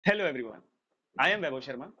Hello everyone, I am Vaibhav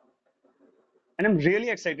Sharma and I'm really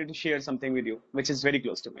excited to share something with you which is very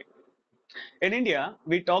close to me. In India,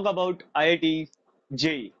 we talk about IIT,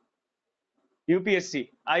 JEE, UPSC,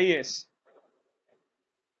 IAS,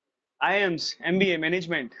 IIMs, MBA,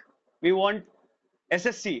 management. We want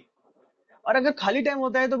SSC और अगर खाली time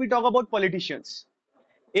होता है तो we talk about politicians.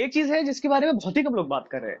 एक चीज है जिसके बारे में बहुत ही कम लोग बात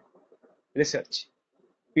कर रहे हैं, research,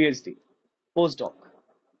 PhD, postdoc.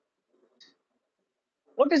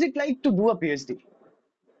 What is it like to do a PhD?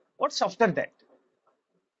 What's after that?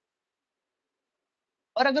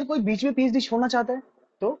 और अगर कोई बीच में PhD छोड़ना चाहता है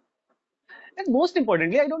तो and most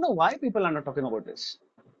importantly, I don't know why people are not talking about this.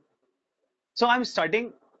 So I'm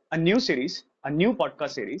starting a new series, a new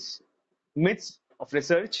podcast series, Myths of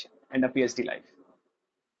Research and a PhD Life.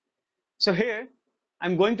 So here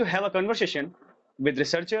I'm going to have a conversation with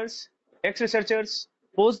researchers, ex-researchers,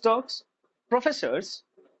 postdocs, professors,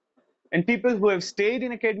 and people who have stayed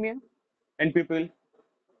in academia and people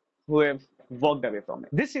who have walked away from it.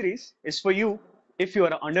 This series is for you if you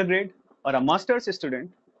are an undergrad or a master's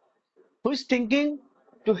student who is thinking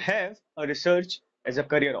to have a research as a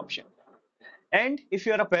career option. And if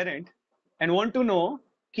you are a parent and want to know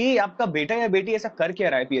कि आपका बेटा या बेटी ऐसा कर क्या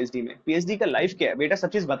रहा है पीएचडी में, पीएचडी का लाइफ क्या है, बेटा सब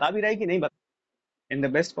चीज बता भी रहा है कि नहीं बता. And the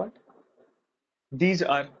best part, these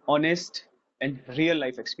are honest and real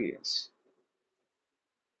life experience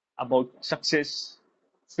about success,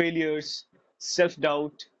 failures,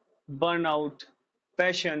 self-doubt, burnout,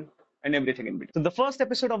 passion, and everything in between. So the first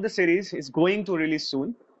episode of the series is going to release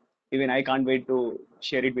soon. Even I can't wait to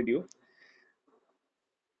share it with you.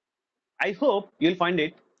 I hope you'll find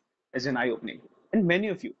it as an eye-opening, and many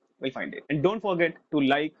of you will find it. And don't forget to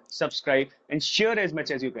like, subscribe, and share as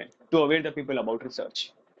much as you can to aware the people about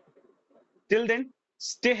research. Till then,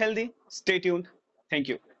 stay healthy, stay tuned. Thank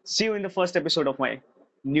you. See you in the first episode of my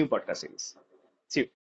new podcast series. See you.